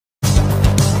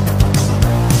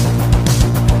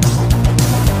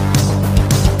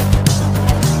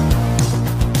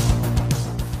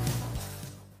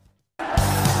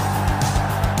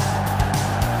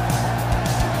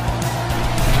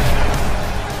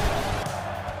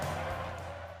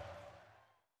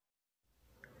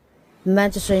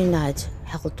Manchester United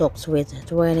held talks with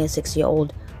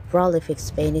 26-year-old prolific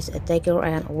Spanish attacker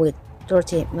and with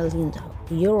 €30 million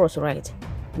rate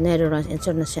Netherlands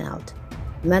international.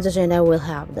 Manchester United will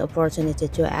have the opportunity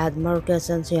to add Marco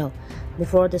Asensio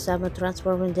before the summer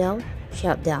transfer window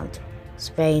shut down.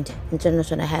 Spain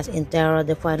international has entered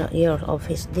the final year of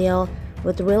his deal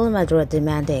with Real Madrid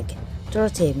demanding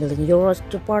 €30 million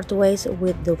to part ways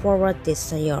with the forward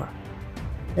this year.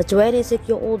 The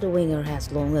 26-year-old winger has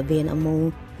long been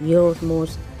among Europe's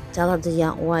most talented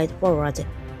young wide forwards,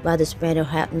 but the Spaniard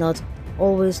had not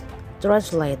always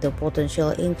translated the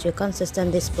potential into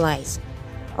consistent displays.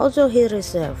 Although he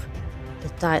received the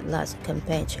title last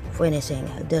campaign, finishing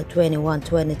the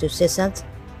 21-22 season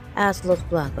as Los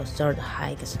Blancos' third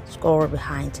highest scorer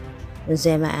behind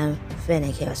Benzema and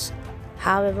Vinicius.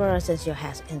 However, Asensio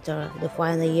has entered the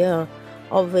final year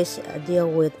of his deal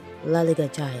with La Liga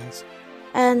giants,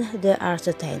 and the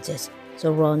uncertainties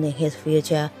surrounding his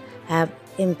future have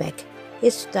impacted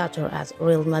his stature at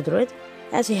Real Madrid,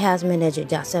 as he has managed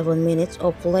just 7 minutes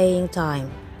of playing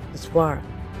time this far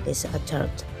this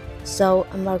third. So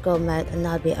Marco might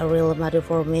not be a Real Madrid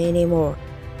for many more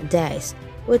days,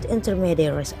 with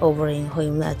intermediaries offering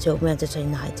him to Manchester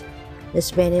United. The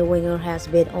Spanish winger has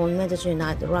been on Manchester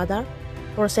United radar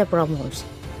for several months,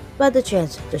 but the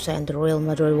chance to sign the Real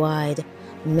Madrid wide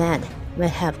man might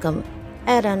have come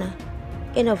at an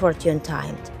inopportune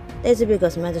time. This is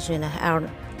because Manchester United are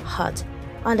hot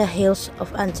on the heels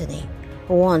of Antony,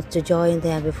 who wants to join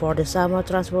them before the summer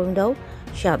transfer window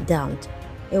shut down.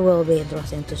 It will be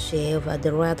interesting to see if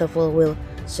the Red Devil will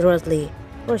seriously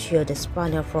pursue the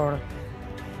Spaniard for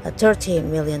a €30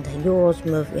 million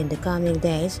move in the coming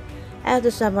days as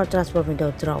the summer transfer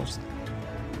window draws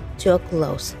to a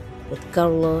close, with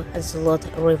Carlo Ancelotti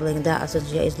revealing that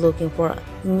Asensio is looking for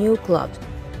a new club.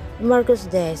 Marcus'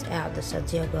 days at the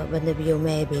Santiago Bernabeu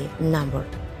may be numbered.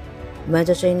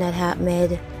 Manchester United have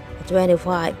made a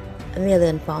 £25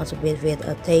 million bid with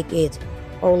a take it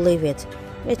or leave it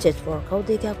message for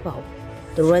Cody Gakpo.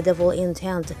 The Red Devil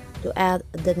intend to add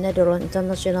the Netherlands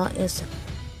international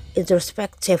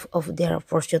irrespective of their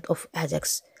pursuit of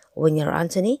Ajax winger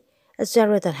Antony, as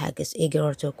Sheraton Hack is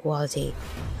eager to quality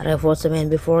reinforcement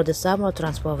before the summer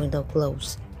transfer window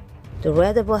closes. The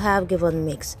Red Devil have given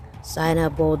mixed sign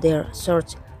about their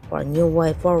search for a new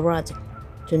wide forward.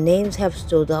 Two names have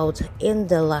stood out in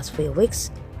the last few weeks,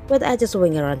 with Ajax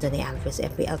winger Anthony Alves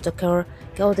and FPL attacker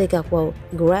Cody Gakpo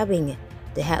grabbing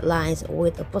the headlines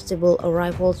with a possible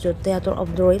arrival to Theatre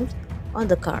of Dreams on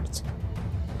the cards.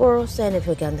 For a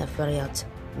significant period,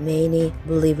 many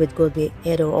believe it could be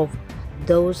either of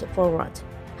those forwards.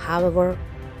 However,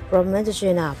 from Manchester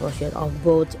United's pursuit of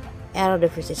both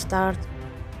Eredivisie stars,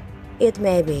 it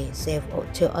may be safe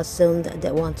to assume that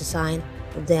they want to sign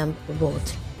them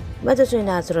both. Manchester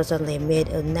United recently made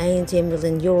a €90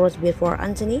 million bid for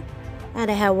Antony, and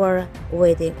they were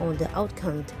waiting on the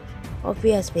outcome of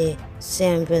PSV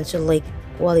Champions League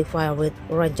qualifier with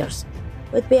Rangers.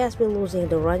 With PSV losing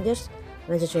the Rangers,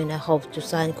 Manchester United hopes to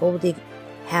sign Cody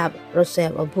have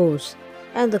received a boost,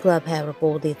 and the club have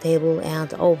reported table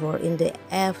and over in the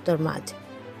aftermath.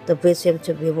 The bid seems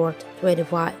to be worth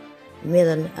 £25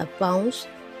 million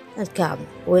and come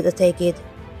with a take it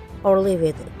or leave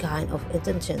it kind of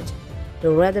intention.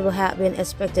 The Red Devil have been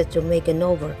expected to make an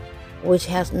offer, which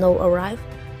has now arrived.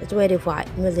 The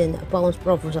 £25 million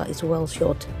proposal is well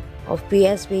short of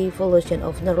PSV valuation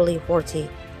of nearly €40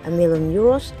 million,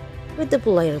 with the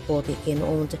player reportedly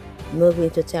on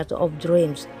moving to Theatre of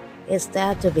Dreams.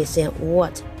 Instead to be seen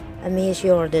what a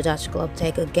measure the Dutch club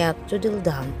take a gap to deal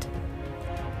down.